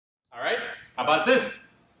All right, how about this?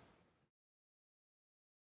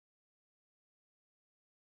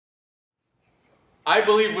 I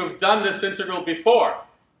believe we've done this integral before.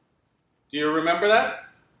 Do you remember that?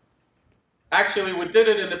 Actually, we did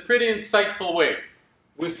it in a pretty insightful way.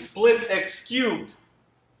 We split x cubed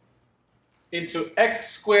into x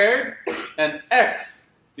squared and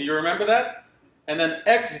x. Do you remember that? And then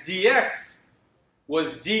x dx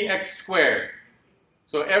was dx squared.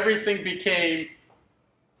 So everything became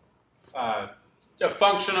a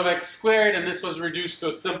function of x squared, and this was reduced to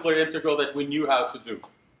a simpler integral that we knew how to do.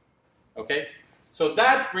 Okay? So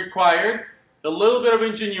that required a little bit of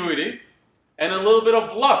ingenuity and a little bit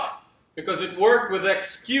of luck, because it worked with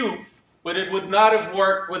x cubed, but it would not have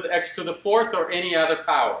worked with x to the fourth or any other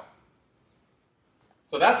power.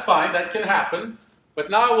 So that's fine, that can happen.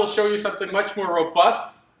 But now I will show you something much more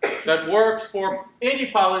robust that works for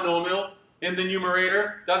any polynomial in the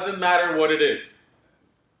numerator, doesn't matter what it is.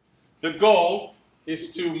 The goal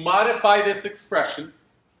is to modify this expression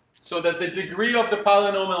so that the degree of the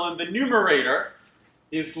polynomial in the numerator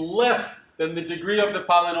is less than the degree of the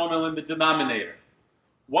polynomial in the denominator.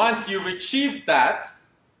 Once you've achieved that,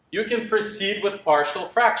 you can proceed with partial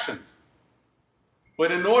fractions.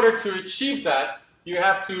 But in order to achieve that, you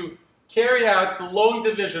have to carry out the long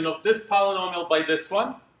division of this polynomial by this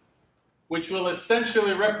one, which will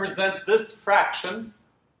essentially represent this fraction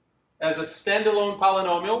as a standalone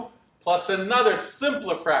polynomial, plus another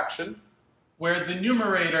simpler fraction, where the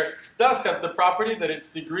numerator does have the property that its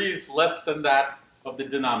degree is less than that of the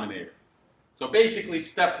denominator. So basically,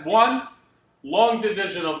 step one, long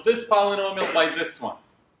division of this polynomial by this one.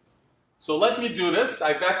 So let me do this.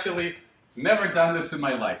 I've actually never done this in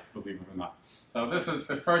my life, believe it or not. So this is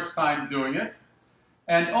the first time doing it.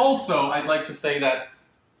 And also, I'd like to say that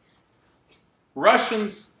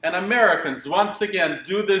Russians and Americans, once again,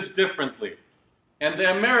 do this differently. And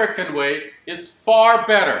the American way is far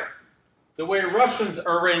better. The way Russians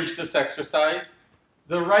arrange this exercise,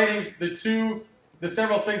 the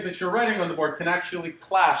several things that you're writing on the board can actually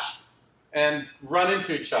clash and run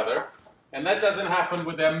into each other. And that doesn't happen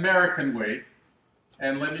with the American way.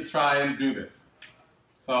 And let me try and do this.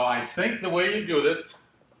 So I think the way you do this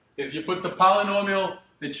is you put the polynomial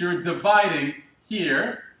that you're dividing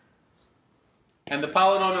here, and the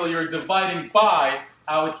polynomial you're dividing by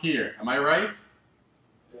out here. Am I right?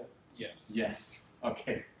 Yes. Yes.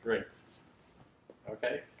 Okay, great.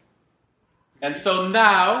 Okay. And so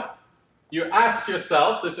now you ask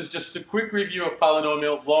yourself, this is just a quick review of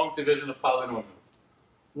polynomial, long division of polynomials.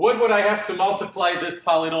 What would I have to multiply this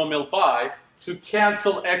polynomial by to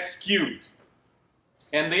cancel x cubed?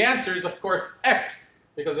 And the answer is, of course, x.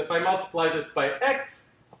 Because if I multiply this by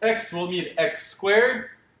x, x will meet x squared,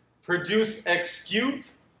 produce x cubed,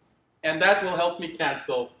 and that will help me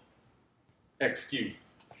cancel x cubed.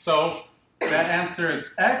 So that answer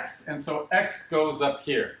is x, and so x goes up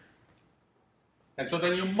here. And so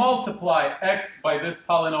then you multiply x by this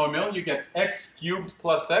polynomial, you get x cubed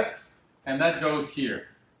plus x, and that goes here.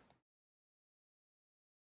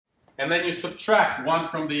 And then you subtract one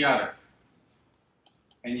from the other.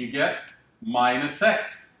 And you get minus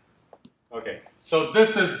x. Okay, so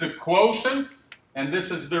this is the quotient, and this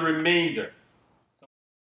is the remainder.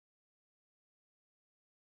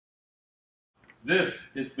 This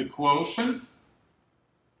is the quotient,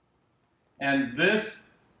 and this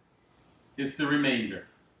is the remainder.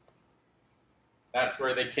 That's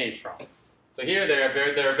where they came from. So here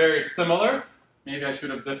they're very similar. Maybe I should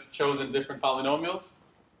have chosen different polynomials,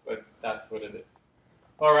 but that's what it is.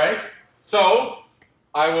 All right, so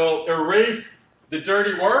I will erase the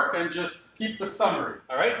dirty work and just keep the summary.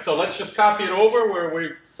 All right, so let's just copy it over where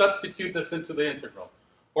we substitute this into the integral.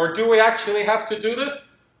 Or do we actually have to do this?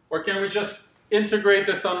 Or can we just integrate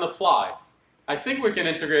this on the fly? I think we can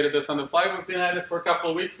integrate this on the fly. We've been at it for a couple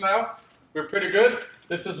of weeks now. We're pretty good.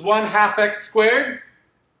 This is 1/2 x squared.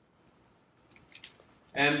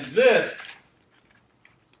 And this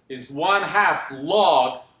is 1/2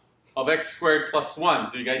 log of x squared plus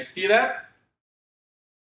 1. Do you guys see that?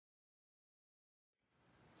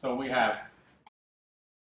 So we have.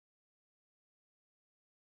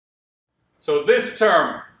 So this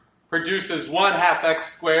term produces 1/2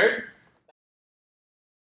 x squared.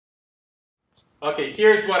 Okay,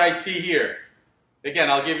 here's what I see here. Again,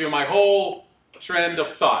 I'll give you my whole trend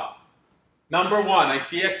of thought. Number one, I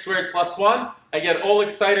see x squared plus 1. I get all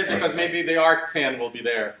excited because maybe the arctan will be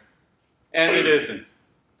there. And it isn't.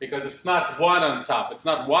 Because it's not 1 on top. It's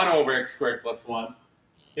not 1 over x squared plus 1.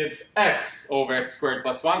 It's x over x squared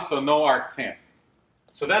plus 1, so no arctan.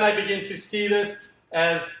 So then I begin to see this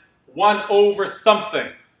as 1 over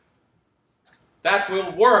something. That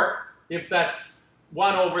will work if that's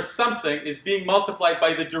 1 over something is being multiplied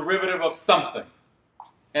by the derivative of something.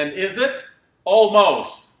 And is it?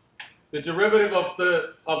 Almost. The derivative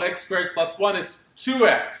of x squared plus 1 is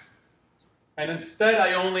 2x. And instead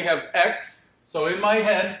I only have x. So in my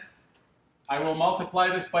head, I will multiply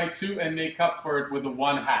this by 2 and make up for it with a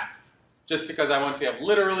 1/2. Just because I want to have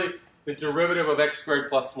literally the derivative of x squared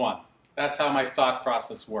plus 1. That's how my thought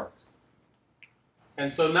process works.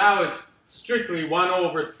 And so now it's strictly 1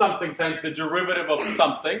 over something times the derivative of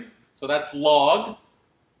something. So that's log.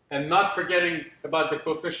 And not forgetting about the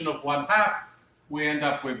coefficient of 1/2, we end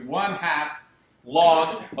up with 1/2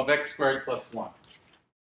 log of x squared plus 1.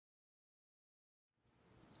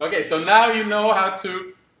 Okay, so now you know how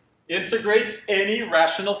to integrate any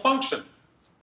rational function.